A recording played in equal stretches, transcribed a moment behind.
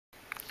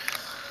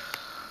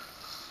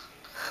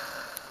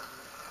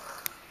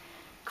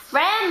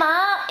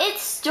Grandma,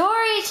 it's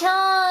story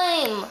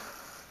time!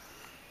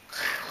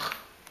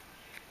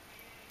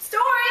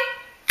 Story?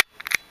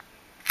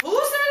 Who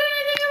said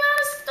anything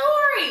about a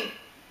story?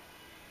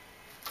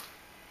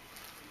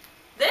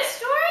 This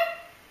story?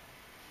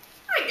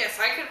 I guess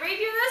I could read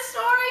you this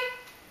story.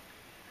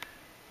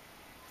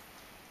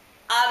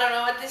 I don't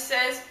know what this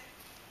says.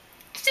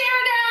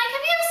 Sarah, darling,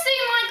 have you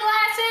seen my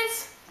glasses?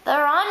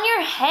 They're on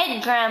your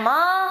head,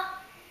 Grandma.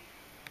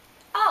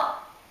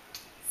 Oh,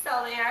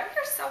 so they are.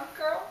 You're some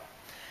girl.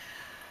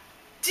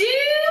 Do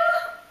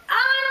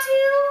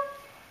Unto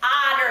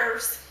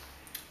Otters,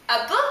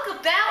 a book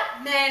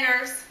about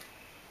manners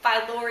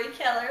by Laurie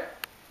Keller.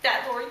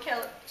 That Laurie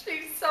Keller,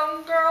 she's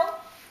some girl.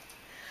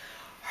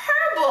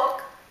 Her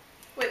book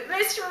with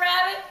Mr.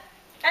 Rabbit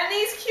and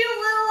these cute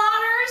little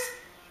otters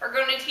are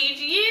going to teach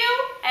you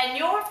and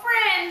your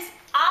friends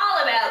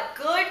all about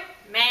good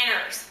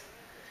manners.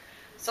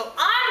 So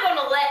I'm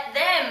going to let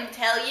them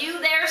tell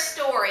you their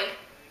story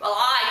while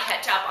I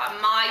catch up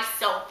on my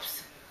soaps.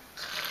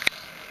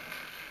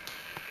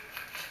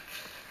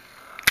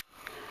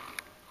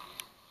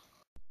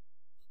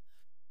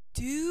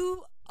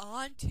 Do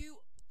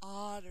Unto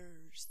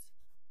Otters.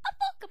 A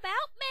book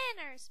about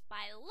manners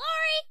by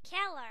Laurie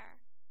Keller.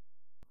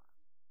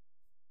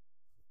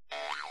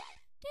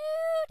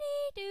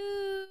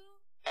 Doody-doo.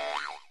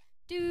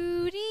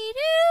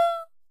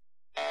 Doody-doo.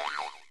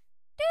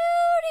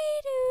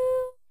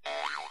 Doody-doo.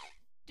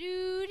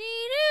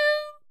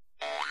 Doody-doo.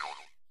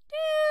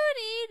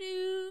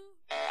 Doody-doo.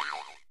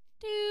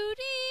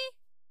 Doody-doo.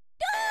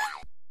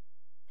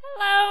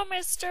 Hello,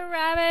 Mr.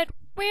 Rabbit.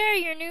 We're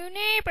your new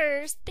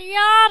neighbors, the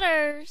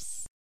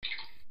Otters.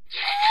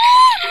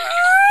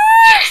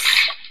 Otters!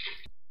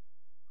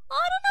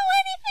 I don't know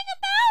anything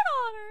about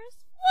otters.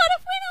 What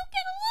if we don't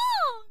get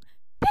along?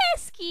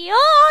 Pesky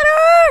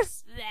otters!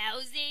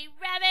 Lousy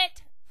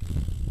rabbit!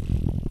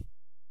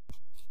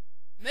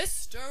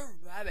 Mr.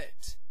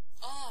 Rabbit,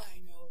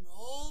 I know an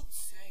old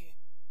saying.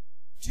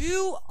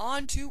 Do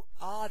unto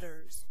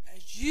otters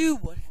as you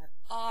would have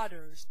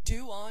otters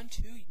do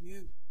unto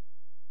you.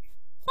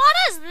 What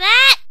does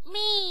that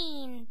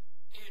mean?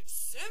 It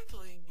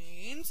simply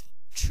means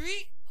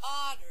treat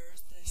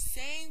otters the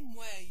same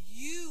way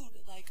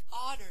you'd like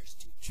otters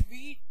to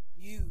treat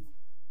you.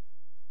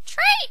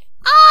 Treat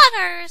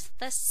otters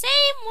the same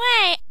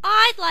way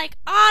I'd like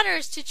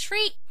otters to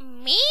treat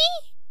me?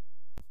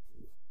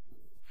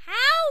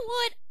 How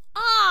would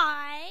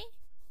I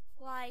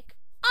like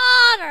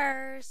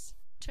otters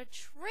to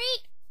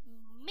treat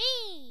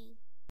me?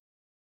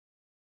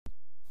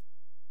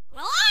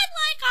 Well, I'd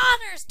like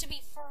otters to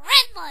be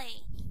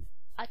friendly.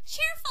 A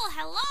cheerful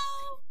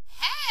hello.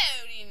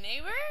 Howdy,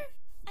 neighbor.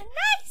 A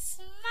nice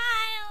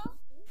smile.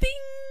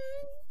 Bing.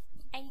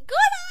 And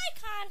good eye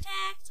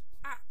contact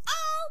are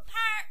all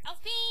part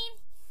of being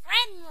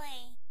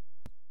friendly.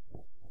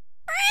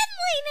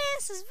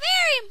 Friendliness is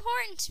very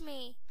important to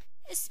me,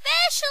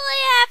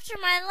 especially after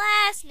my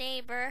last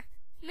neighbor,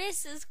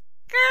 Mrs.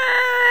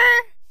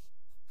 Grrr.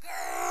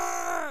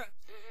 Grrr.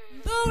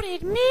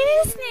 Voted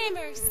meanest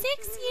neighbor 6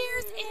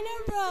 years in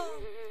a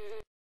row.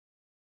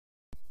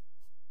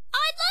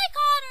 I'd like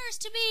otters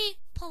to be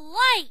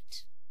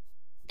polite.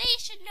 They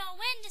should know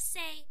when to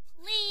say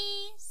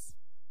please.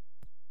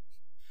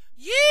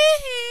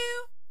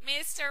 Yoo-hoo,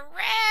 Mr.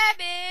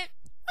 Rabbit.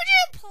 Would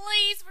you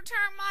please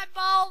return my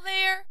ball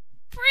there?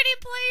 Pretty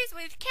please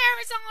with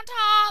carrots on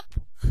top.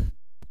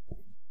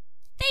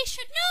 They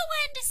should know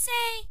when to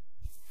say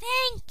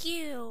thank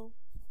you.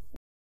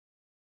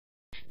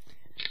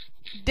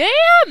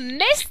 Dear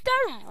Mr.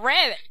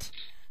 Rabbit,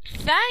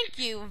 thank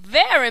you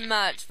very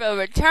much for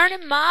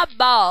returning my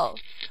ball.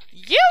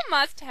 You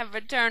must have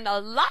returned a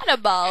lot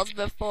of balls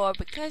before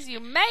because you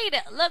made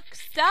it look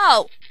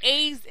so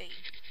easy.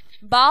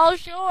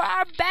 Balls sure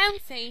are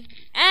bouncy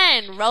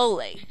and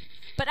rolly,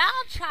 but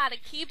I'll try to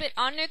keep it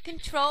under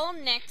control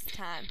next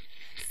time.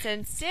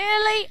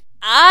 Sincerely,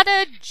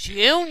 Otter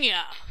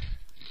Jr.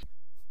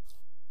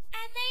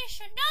 And they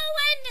should know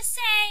when to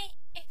say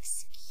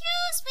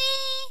excuse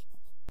me.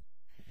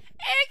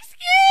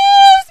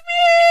 Excuse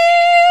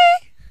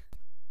me!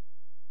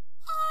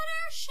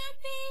 Otters should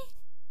be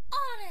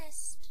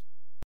honest.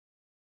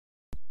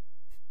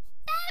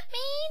 That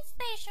means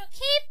they shall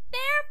keep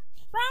their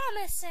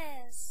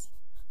promises.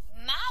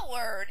 My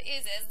word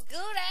is as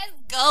good as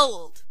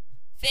gold.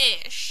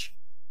 Fish.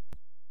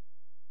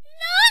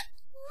 Not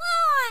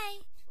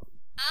lie.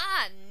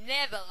 I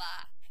never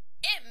lie.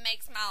 It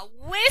makes my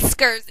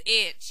whiskers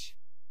itch.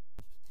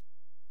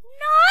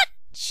 Not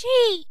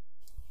cheat.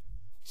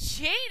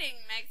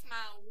 Cheating makes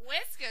my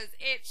whiskers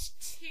itch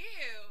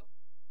too.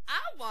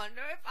 I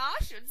wonder if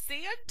I should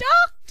see a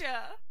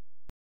doctor.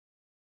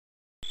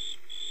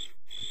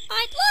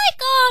 I'd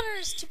like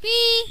otters to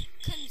be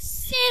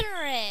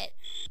considerate.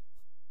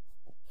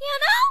 You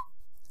know,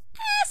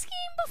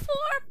 asking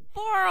before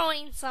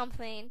borrowing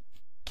something,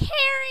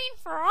 caring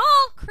for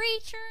all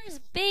creatures,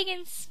 big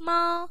and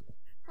small,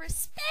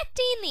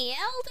 respecting the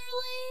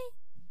elderly.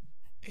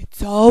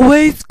 It's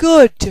always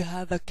good to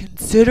have a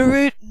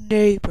considerate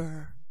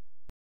neighbor.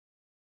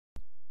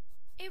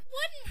 It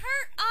wouldn't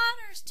hurt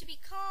otters to be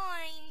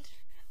kind.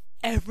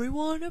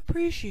 Everyone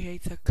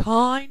appreciates a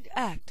kind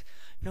act,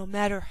 no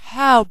matter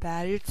how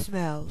bad it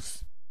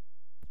smells.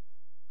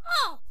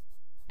 Oh,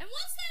 and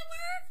what's that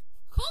word?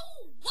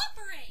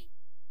 Cooperate.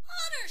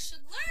 Otters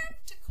should learn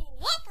to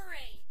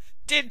cooperate.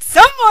 Did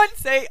someone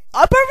say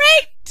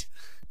operate?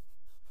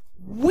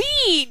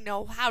 We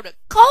know how to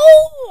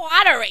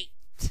cooperate.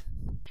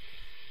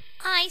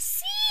 I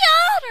see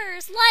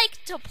otters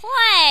like to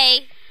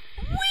play.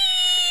 Whee!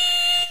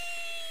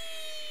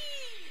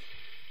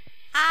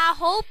 I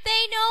hope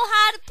they know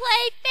how to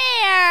play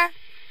fair.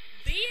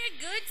 Be a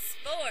good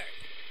sport.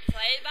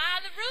 Play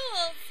by the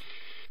rules.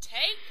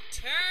 Take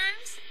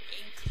turns.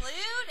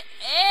 Include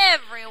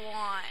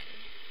everyone.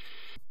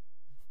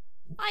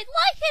 I'd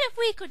like it if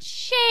we could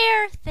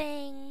share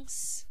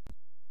things.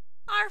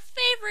 Our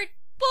favorite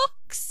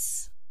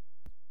books.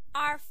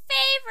 Our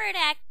favorite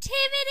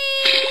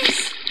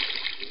activities.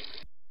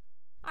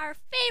 Our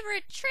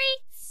favorite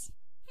treats.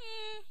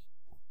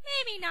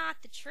 Maybe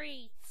not the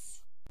treats.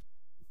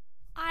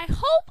 I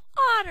hope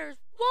otters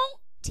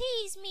won't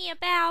tease me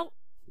about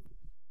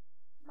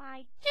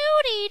my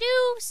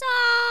doody-doo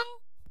song,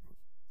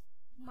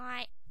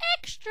 my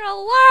extra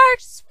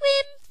large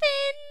swim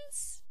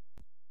fins,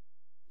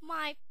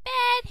 my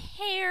bad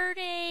hair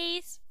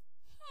days.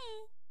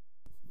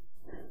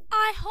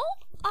 I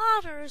hope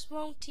otters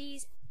won't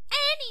tease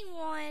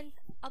anyone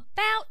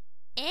about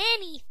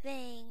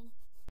anything.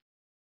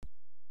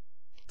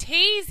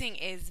 Teasing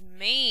is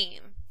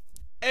mean.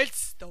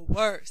 It's the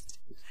worst.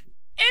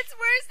 It's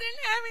worse than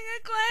having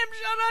a clam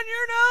shot on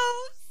your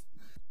nose.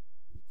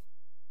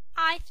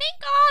 I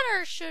think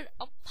otters should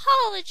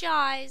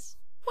apologize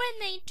when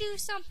they do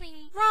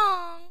something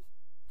wrong.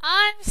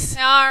 I'm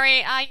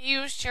sorry I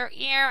used your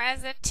ear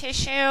as a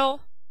tissue.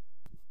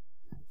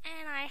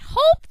 And I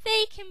hope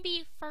they can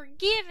be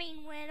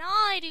forgiving when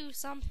I do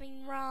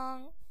something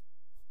wrong.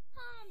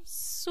 I'm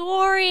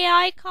sorry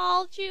I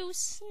called you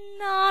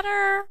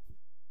Snotter.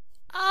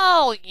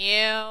 Oh,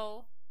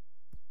 you.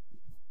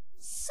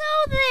 So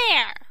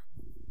there.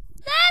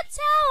 That's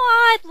how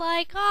I'd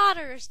like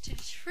otters to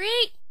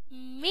treat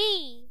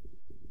me.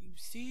 You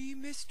see,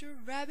 Mr.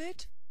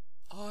 Rabbit?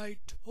 I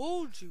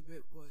told you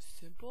it was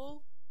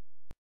simple.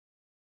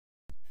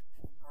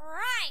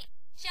 Right.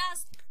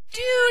 Just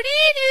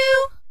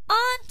doody-doo.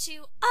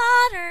 Unto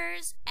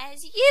otters,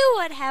 as you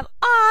would have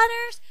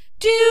otters.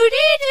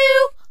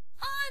 Doody-doo.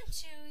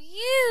 Unto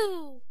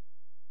you.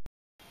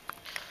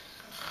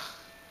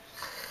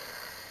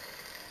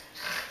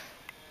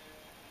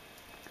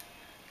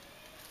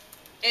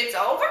 It's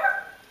over?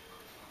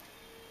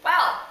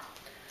 Well,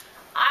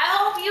 I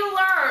hope you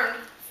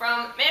learned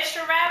from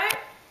Mr. Rabbit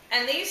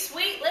and these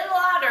sweet little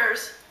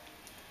otters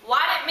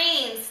what it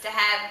means to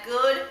have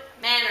good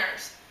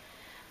manners.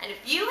 And if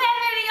you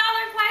have any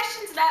other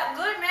questions about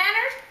good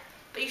manners,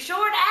 be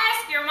sure to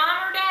ask your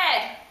mom or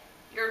dad,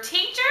 your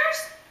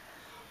teachers,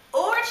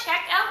 or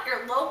check out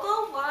your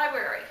local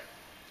library.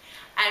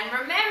 And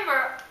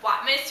remember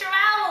what Mr.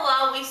 Owl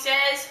always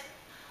says,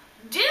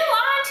 do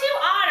unto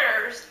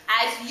otters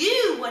as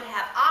you would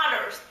have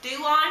otters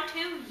do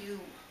unto you.